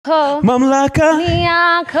Mamlaka ni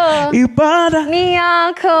yako, ibada ni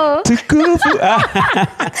yako. tukufu.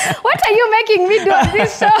 What are you making me do on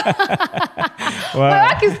this show? Wow. My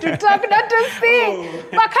work is to talk, not to sing.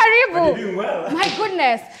 Makaribu. Well. My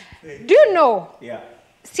goodness. Do you know? Yeah.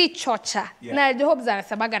 Si chocha. Yeah. Na I hope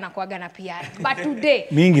zanasabaga na kuaga na PR. But today,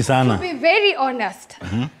 Mingi sana. to be very honest,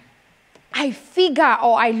 I figure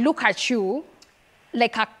or I look at you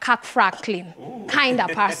like a Kirk Franklin kind of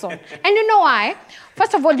person. And you know why?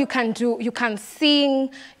 First of all, you can sing,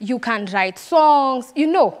 you can write songs, you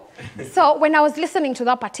know. So when I was listening to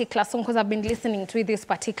that particular song, because I've been listening to it this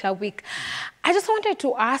particular week, I just wanted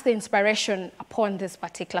to ask the inspiration upon this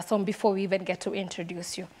particular song before we even get to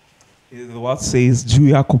introduce you. The word says,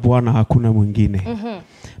 Juu Yako Bwana hakuna mwingine.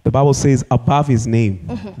 The Bible says, above his name,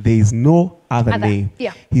 there is no other name.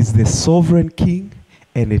 Yeah. He's the sovereign king,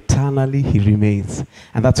 and eternally he remains.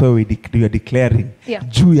 And that's why we are declaring, Yeah.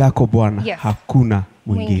 Juu Yako Bwana Yes. hakuna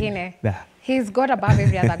mwingine. Mwingine. Yeah. He's God above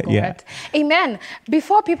every other God. Yeah. Amen.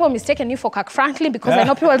 Before people mistaken you for Kirk Franklin, because I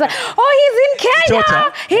know people are like, oh, he's in Kenya.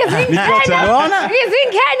 Chocha. He's in Kenya. He's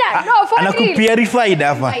in Kenya. No, for real. Anakupurified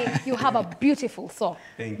hapa. You have a beautiful song.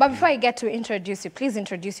 Thank But you. before I get to introduce you, please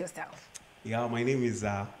introduce yourself. Yeah, my name is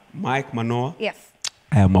Mike Manoah. Yes.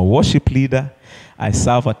 I am a worship leader. I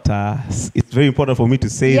serve at, it's very important for me to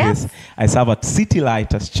say Yes. this. I serve at City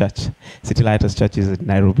Lighters Church. City Lighters Church is in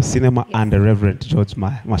Nairobi Cinema, Yes. and the Reverend George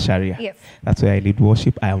Masharia. Yes. That's where I lead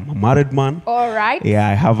worship. I am a married man. All right. Yeah,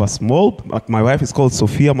 I have a small, my wife is called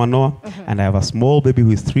Sophia Manoah, and I have a small baby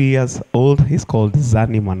who is 3 years old. He's called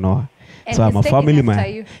Zani Manoah. And So I'm he's a taking family after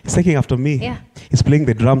man. you. He's taking after me. Yeah. He's playing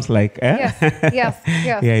the drums like, Yes, yes,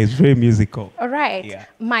 yes. Yeah, he's very musical. All right. Yeah.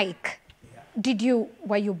 Mike,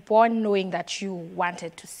 were you born knowing that you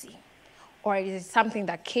wanted to sing? Or is it something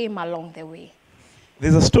that came along the way?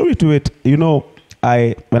 There's a story to it. You know,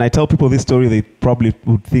 when I tell people this story, they probably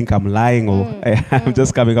would think I'm lying or I'm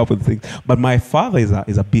just coming up with things. But my father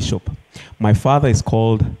is a bishop. My father is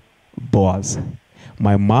called Boaz.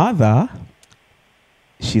 My mother,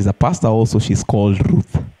 she's a pastor also. She's called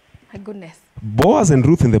Ruth. My goodness. Boaz and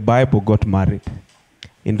Ruth in the Bible got married.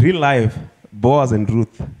 In real life, Boaz and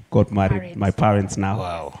Ruth got married. My parents now.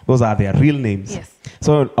 Wow. Those are their real names. Yes.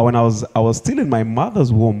 So when I was still in my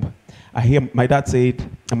mother's womb, I hear my dad said,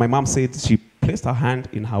 and my mom said, she placed her hand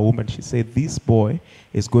in her womb and she said, this boy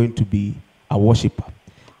is going to be a worshiper.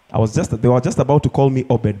 They were just about to call me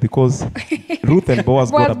Obed because Ruth and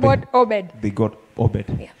Boaz got a baby. Obed. They got Obed.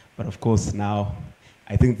 Yeah. But of course now,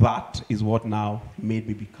 I think that is what now made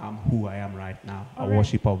me become who I am right now, a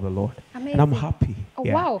worshiper of the Lord. Amazing. And I'm happy. Oh,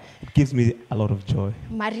 Yeah. wow. It gives me a lot of joy.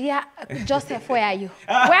 Maria, Joseph, where are you?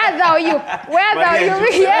 Where thou you? Where thou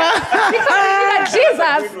you? Yeah.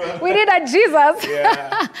 Because we need a Jesus.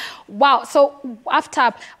 Yeah. Wow. So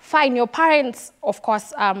after, fine, your parents, of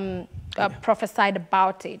course, prophesied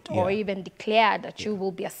about it or Yeah. even declared that you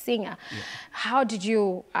will be a singer. How did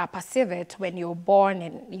you perceive it when you were born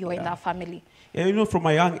and you were in that family? Yeah, you know, from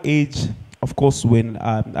a young age, of course, when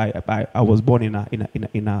I was born in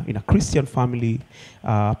a Christian family,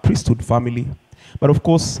 priesthood family, but of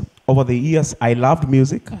course, over the years, I loved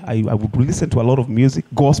music. I would listen to a lot of music,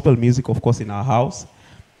 gospel music, of course, in our house.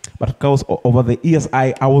 But of course, over the years,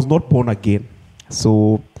 I was not born again.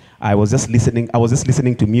 So I was just listening. I was just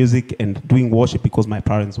listening to music and doing worship because my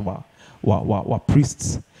parents were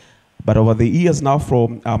priests. But over the years now,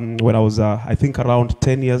 from when I was, I think, around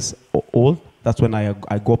 10 years old, that's when I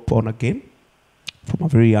got born again from a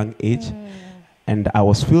very young age. And I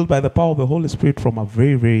was filled by the power of the Holy Spirit from a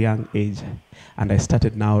very, very young age. And I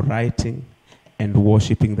started now writing and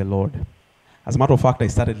worshiping the Lord. As a matter of fact, I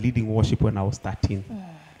started leading worship when I was 13.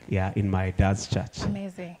 Yeah, in my dad's church.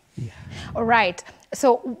 Amazing. Yeah. All right.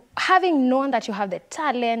 So having known that you have the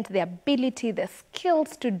talent, the ability, the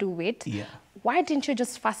skills to do it, Yeah. why didn't you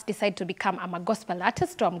just first decide to become, I'm a gospel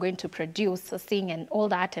artist, or I'm going to produce, sing, and all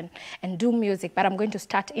that, and do music, but I'm going to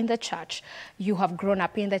start in the church? You have grown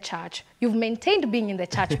up in the church. You've maintained being in the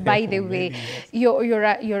church, by the way. You're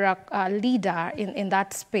a leader in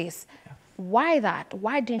that space. Why that?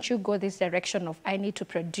 Why didn't you go this direction of, I need to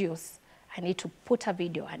produce, I need to put a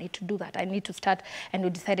video, I need to do that, I need to start, and you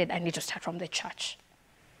decided I need to start from the church?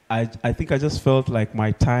 I think I just felt like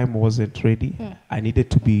my time wasn't ready. I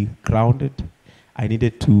needed to be grounded. I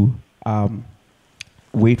needed to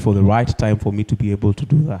wait for the right time for me to be able to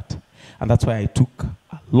do that. And that's why I took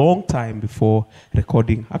a long time before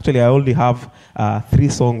recording. Actually, I only have 3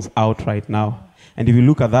 songs out right now. And if you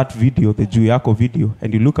look at that video, the Juu Yako video,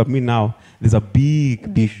 and you look at me now, there's a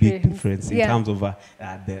big difference in terms of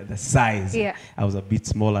the size. Yeah. I was a bit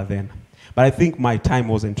smaller then. But I think my time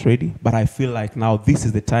wasn't ready. But I feel like now this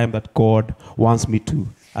is the time that God wants me to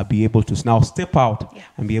be able to now step out Yeah.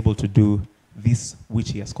 and be able to do this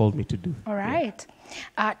which he has called me to do. All right.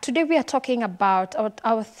 Today we are talking about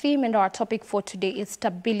our theme and our topic for today is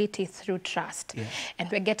stability through trust. Yeah. And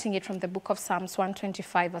we're getting it from the book of Psalms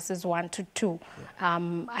 125 verses 1 to 2.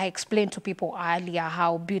 I explained to people earlier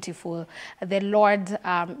how beautiful the Lord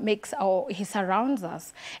he surrounds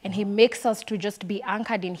us and he makes us to just be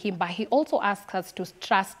anchored in him, but he also asks us to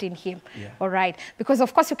trust in him. Yeah. All right. Because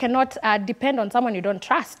of course you cannot depend on someone you don't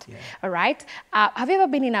trust. Yeah. All right. Have you ever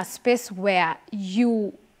been in a space where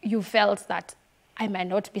you felt that I might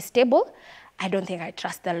not be stable? I don't think I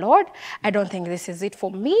trust the Lord. I don't think this is it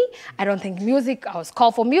for me. I don't think I was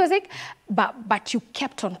called for music, but you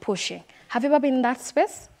kept on pushing. Have you ever been in that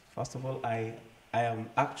space? First of all, I am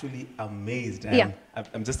actually amazed. Yeah.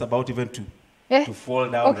 I'm just about even to fall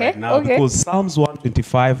down Okay, right now okay. because Psalms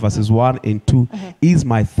 125 verses 1 and 2 is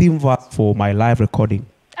my theme verse for my live recording.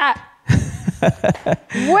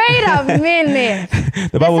 Wait a minute.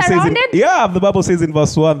 The Bible says surrounded? the Bible says in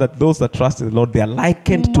verse 1 that those that trust in the Lord, they are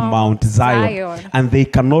likened to Mount Zion, and they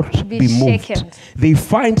cannot be moved. Shaken. They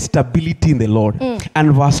find stability in the Lord.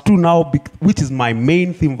 And verse 2 now, which is my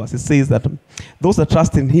main theme verse, it says that those that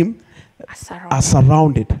trust in him are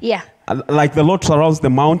surrounded. Yeah. Like the Lord surrounds the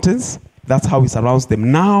mountains, that's how he surrounds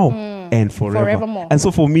them now and Forevermore. And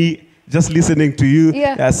so for me, just listening to you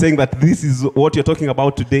saying that this is what you're talking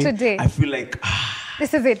about today. I feel like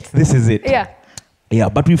this is it. This is it. Yeah. Yeah,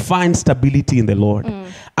 but we find stability in the Lord.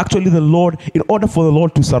 Actually, the Lord, in order for the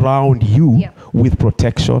Lord to surround you with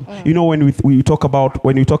protection, you know, when you talk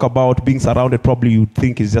about being surrounded, probably you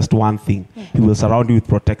think it's just one thing. He will surround you with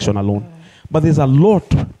protection alone. But there's a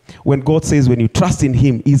lot when God says when you trust in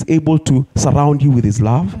him, he's able to surround you with his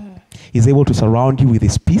love. He's able to surround you with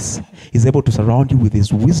his peace. He's able to surround you with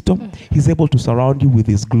his wisdom. He's able to surround you with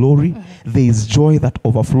his glory. There is joy that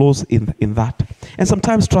overflows in that. And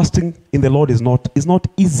sometimes trusting in the Lord is not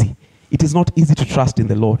easy. It is not easy to trust in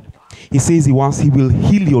the Lord. He says he will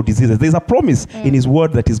heal your diseases. There's a promise in his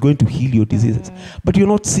word that he's going to heal your diseases. But you're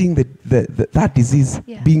not seeing that disease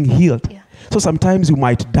being healed. So sometimes you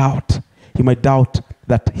might doubt. You might doubt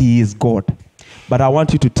that he is God. But I want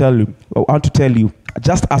to tell you,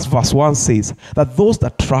 just as verse 1 says, that those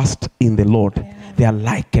that trust in the Lord, they are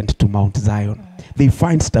likened to Mount Zion. They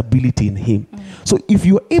find stability in him. So if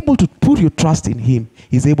you're able to put your trust in him,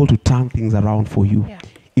 he's able to turn things around for you.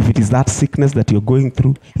 If it is that sickness that you're going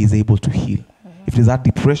through, he's able to heal. If it is that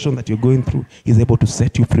depression that you're going through, he's able to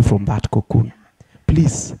set you free from that cocoon.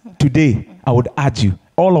 Please, today, I would urge you,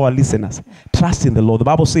 all our listeners, trust in the Lord. The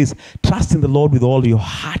Bible says, trust in the Lord with all your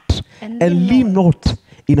heart and lean not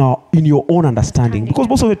in your own understanding. Because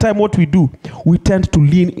most of the time what we do, we tend to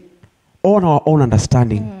lean on our own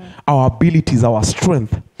understanding, our abilities, our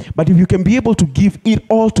strength. But if you can be able to give it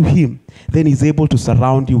all to him, then he's able to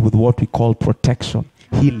surround you with what we call protection,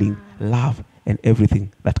 healing, love, and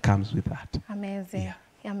everything that comes with that. Amazing. Yeah.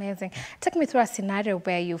 Amazing. Take me through a scenario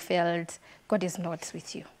where you felt God is not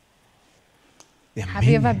with you. Have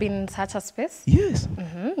you ever been in such a space? Yes.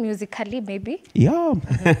 Musically, maybe? Yeah.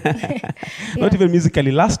 Not even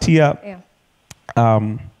musically. Last year,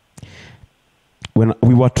 when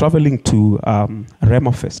we were traveling to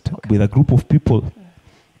Rema Fest with a group of people,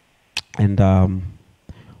 and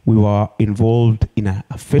we were involved in a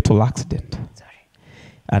fatal accident. Sorry.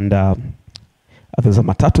 And there's a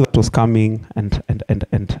matatu that was coming,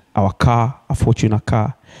 and our car, a Fortuner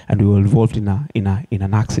car, and we were involved in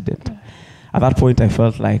an accident. At that point, I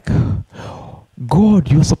felt like,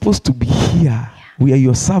 God, you're supposed to be here. We are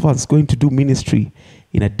your servants going to do ministry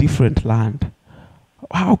in a different land.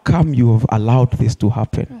 How come you have allowed this to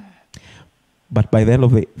happen? But by the end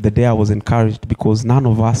of the day, I was encouraged because none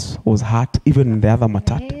of us was hurt, even in the other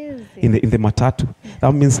matatu, in the matatu.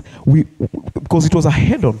 That means because it was a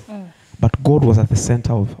head-on, but God was at the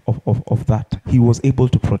center of that. He was able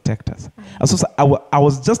to protect us. And so I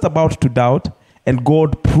was just about to doubt, and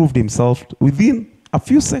God proved himself within a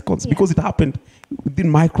few seconds because it happened within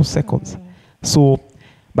microseconds. So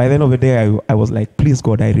by the end of the day, I was like, please,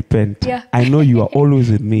 God, I repent. I know you are always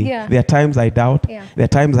with me. There are times I doubt. There are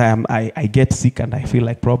times I get sick and I feel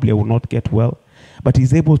like probably I will not get well. But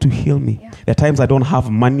he's able to heal me. There are times I don't have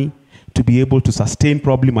money to be able to sustain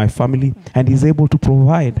probably my family, and he's able to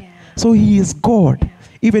provide. So he is God.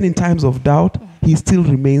 Even in times of doubt, he still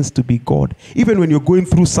remains to be God. Even when you're going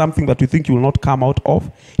through something that you think you will not come out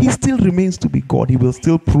of, he still remains to be God. He will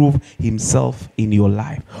still prove himself in your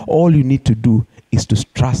life. All you need to do is to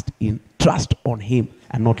trust trust on him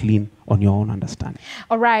and not lean on your own understanding.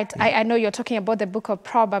 All right. I know you're talking about the book of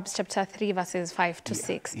Proverbs chapter 3 verses 5 to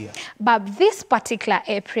 6. Yeah. But this particular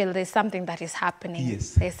April, there's something that is happening.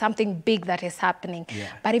 Yes. There's something big that is happening. Yeah.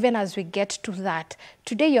 But even as we get to that,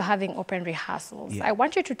 today you're having open rehearsals. Yeah. I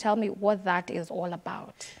want you to tell me what that is all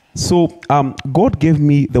about. So God gave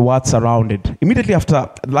me the word surrounded. Immediately after,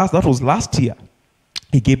 that was last year,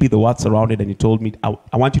 he gave me the word surrounded and he told me,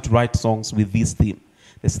 I want you to write songs with this theme,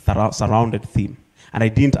 this surrounded theme. And I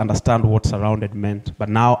didn't understand what surrounded meant, but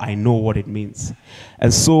now I know what it means.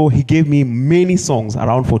 And so he gave me many songs,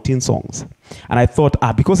 around 14 songs. And I thought,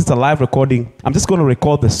 because it's a live recording, I'm just going to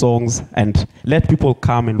record the songs and let people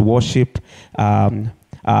come and worship,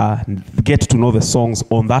 get to know the songs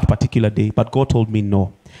on that particular day. But God told me,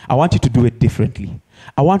 no, I want you to do it differently.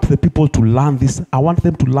 I want the people to learn this. I want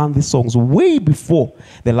them to learn these songs way before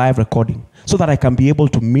the live recording so that I can be able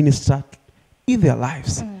to minister in their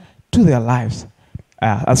lives, to their lives.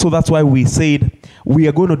 And so that's why we said we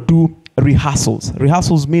are going to do rehearsals.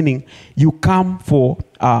 Rehearsals meaning you come for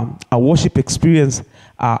a worship experience,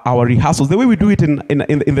 our rehearsals. The way we do it in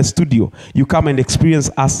the studio, you come and experience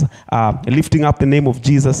us lifting up the name of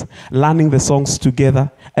Jesus, learning the songs together,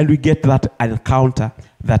 and we get that encounter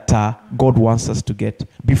that God wants us to get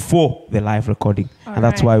before the live recording. And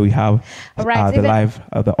that's why we have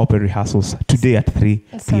the open rehearsals today at 3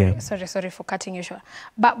 p.m. Sorry for cutting you short.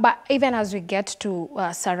 But even as we get to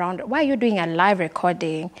surround, why are you doing a live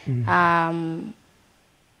recording?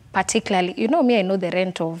 Particularly, you know me, I know the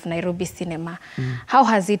rent of Nairobi Cinema. How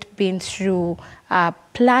has it been through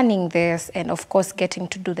planning this and, of course, getting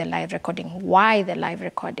to do the live recording? Why the live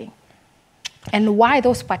recording? And why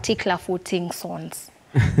those particular 14 songs?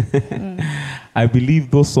 I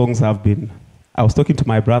believe those songs have been... I was talking to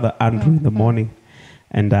my brother Andrew in the morning,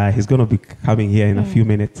 and he's going to be coming here in a few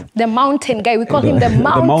minutes. The mountain guy. We call him the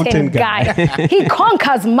mountain guy. He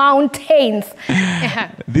conquers mountains.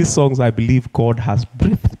 These songs, I believe God has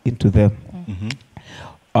breathed into them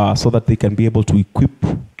so that they can be able to equip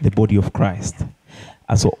the body of Christ.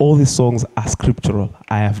 And so all these songs are scriptural.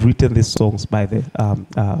 I have written these songs by the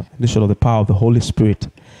initial of the power of the Holy Spirit.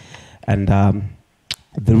 And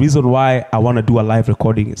the reason why I want to do a live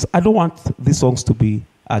recording is I don't want these songs to be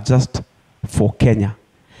just for Kenya.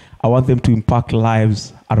 I want them to impact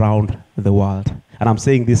lives around the world. And I'm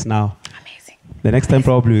saying this now. Amazing. The next time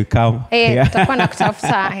probably we come.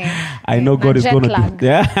 I know God is going to do.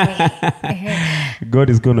 Yeah.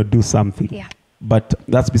 God is going to do something. Yeah. But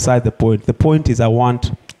that's beside the point. The point is I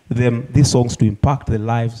want these songs to impact the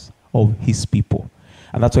lives of his people.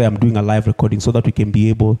 And that's why I'm doing a live recording so that we can be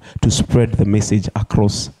able to spread the message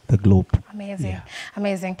across the globe. Amazing. Yeah.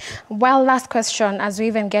 Amazing. Well, last question, as we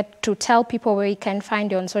even get to tell people where you can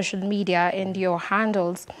find you on social media and your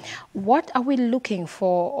handles, what are we looking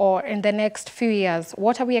for, or in the next few years,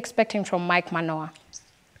 what are we expecting from Mike Manoah?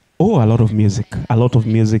 Oh, a lot of music, a lot of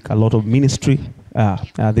ministry.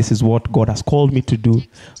 This is what God has called me to do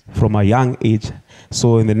from a young age.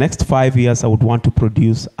 So in the next 5 years, I would want to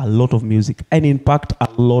produce a lot of music and impact a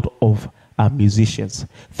lot of musicians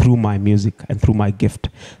through my music and through my gift.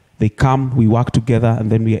 They come, we work together,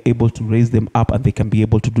 and then we are able to raise them up and they can be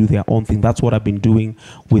able to do their own thing. That's what I've been doing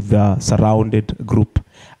with the Surrounded group.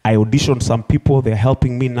 I auditioned some people, they're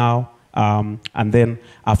helping me now. And then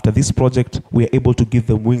after this project, we are able to give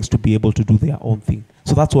them wings to be able to do their own thing.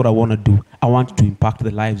 So that's what I want to do. I want to impact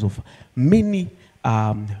the lives of many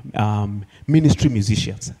ministry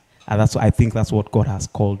musicians. And I think that's what God has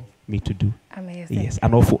called me to do. Amazing. Yes.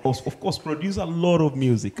 And of course, produce a lot of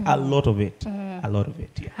music, a lot of it. A lot of it,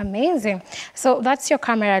 yeah. Amazing. So that's your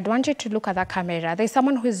camera. I'd want you to look at that camera. There's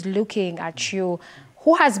someone who is looking at you,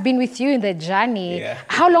 who has been with you in the journey. Yeah.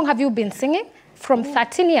 How long have you been singing? From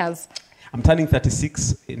 13 years? I'm turning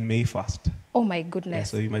 36 in May 1st. Oh my goodness. Yeah,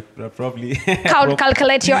 so you might probably...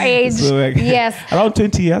 calculate your age. So, yes. Around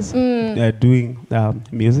 20 years doing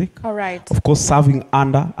music. All right. Of course,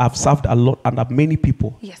 I've served a lot under many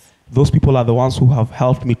people. Yes. Those people are the ones who have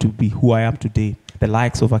helped me to be who I am today. The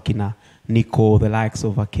likes of Akina Nico, the likes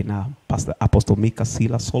of Akina Pastor Apostle Mika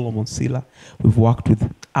Sila, Solomon Sila.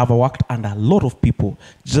 I've worked under a lot of people,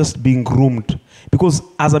 just being groomed. Because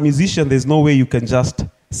as a musician, there's no way you can just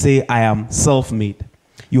say, I am self-made.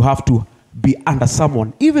 You have to be under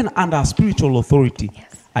someone, even under a spiritual authority.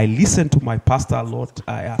 Yes. I listen to my pastor a lot.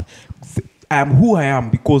 I am who I am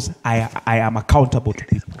because I am accountable to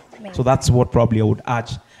people. Amen. So that's what probably I would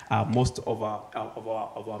urge most of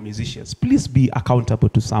our musicians. Please be accountable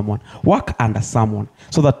to someone. Work under someone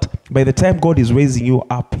so that by the time God is raising you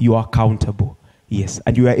up, you are accountable. Yes,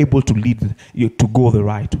 and you are able to lead you to go the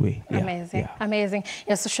right way. Yeah. Amazing. Yeah. Amazing.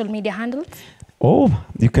 Your social media handles? Oh,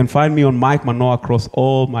 you can find me on Mike Manoah across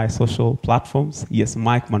all my social platforms. Yes,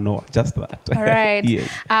 Mike Manoah, just that. All right. Yes.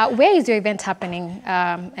 Where is your event happening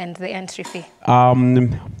and the entry fee?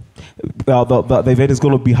 The event is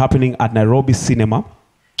going to be happening at Nairobi Cinema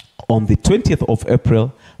on the 20th of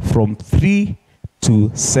April from 3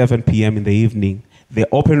 to 7 p.m. in the evening. The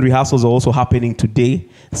open rehearsals are also happening today.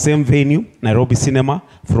 Same venue, Nairobi Cinema,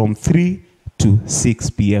 from 3 to 6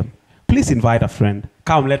 p.m. Please invite a friend.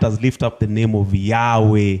 Come, let us lift up the name of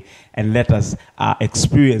Yahweh and let us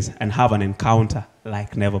experience and have an encounter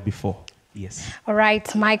like never before. Yes. All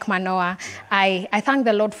right, Mike Manoah, I thank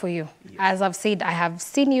the Lord for you. As I've said, I have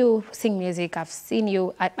seen you sing music. I've seen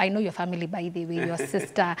you, I know your family, by the way, your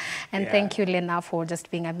sister. And thank you, Lena, for just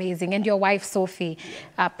being amazing. And your wife, Sophie,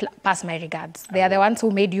 pass my regards. They are the ones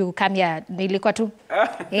who made you come here. Nilikuwa tu.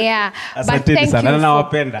 Yeah. But thank you.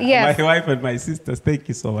 Yes. My wife and my sisters, thank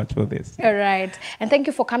you so much for this. All right. And thank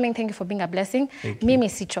you for coming. Thank you for being a blessing. Mimi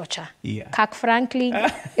si chocha. Kak frankly,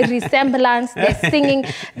 resemblance, the singing,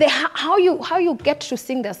 how you get to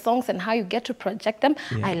sing the songs and how you get to project them,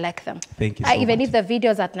 I like them. Thank you so even much. if the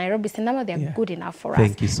videos at Nairobi Cinema, they're good enough for us.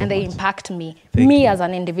 Thank you so and they much. impact me. Thank you. As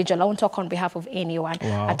an individual. I won't talk on behalf of anyone.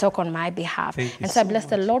 Wow. I talk on my behalf. Thank you and so I bless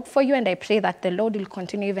so the Lord for you, and I pray that the Lord will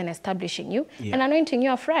continue even establishing you and anointing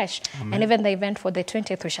you afresh. Amen. And even the event for the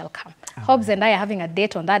 20th, we shall come. Hobbs and I are having a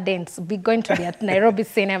date on that day, and it's going to be at Nairobi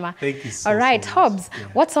Cinema. Thank you so All right, much. Hobbs,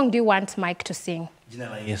 what song do you want Mike to sing? Jina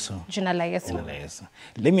la Yesu. Jina la Yesu. Jina la Yesu.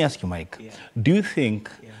 Let me ask you, Mike, do you think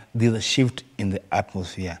there's a shift in the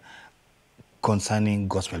atmosphere concerning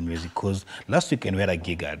gospel music? Because last weekend we had a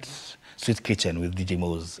gig at Sweet Kitchen with DJ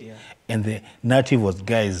Mose, and the narrative was,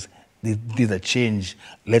 guys, there's a change.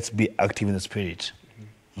 Let's be active in the spirit.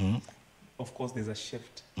 Of course, there's a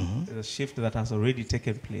shift. There's a shift that has already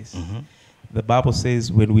taken place. The Bible says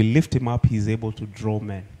when we lift him up, he's able to draw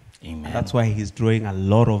men. Amen. And that's why he's drawing a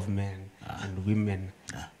lot of men and women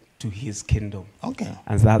to his kingdom. Okay.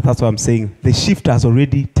 And that's why I'm saying the shift has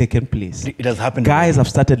already taken place. It has happened. Guys have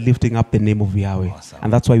started lifting up the name of Yahweh. Awesome.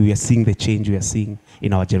 And that's why we are seeing the change we are seeing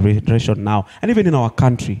in our generation now. And even in our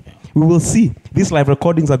country. We will see. These live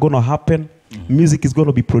recordings are going to happen. Music is going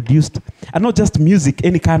to be produced. And not just music,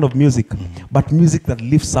 any kind of music, but music that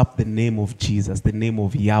lifts up the name of Jesus, the name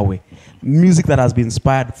of Yahweh. Music that has been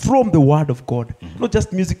inspired from the Word of God. Not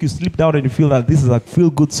just music you sleep down and you feel that this is a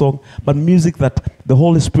feel-good song, but music that the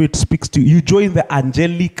Holy Spirit speaks to you. You join the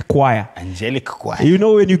angelic choir. Angelic choir. You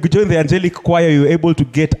know, when you join the angelic choir, you're able to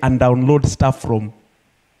get and download stuff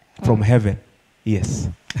from heaven. Yes.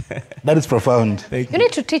 That is profound. You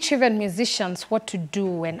need to teach even musicians what to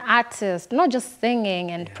do, and artists, not just singing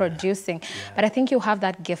and producing, but I think you have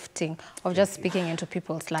that gifting of just speaking into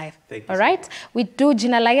people's life. All right? We do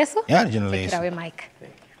Jina la Yesu? Yeah, Jina la Take it Yesu. away, Mike.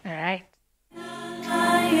 All right.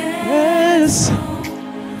 Yes.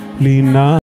 Lina.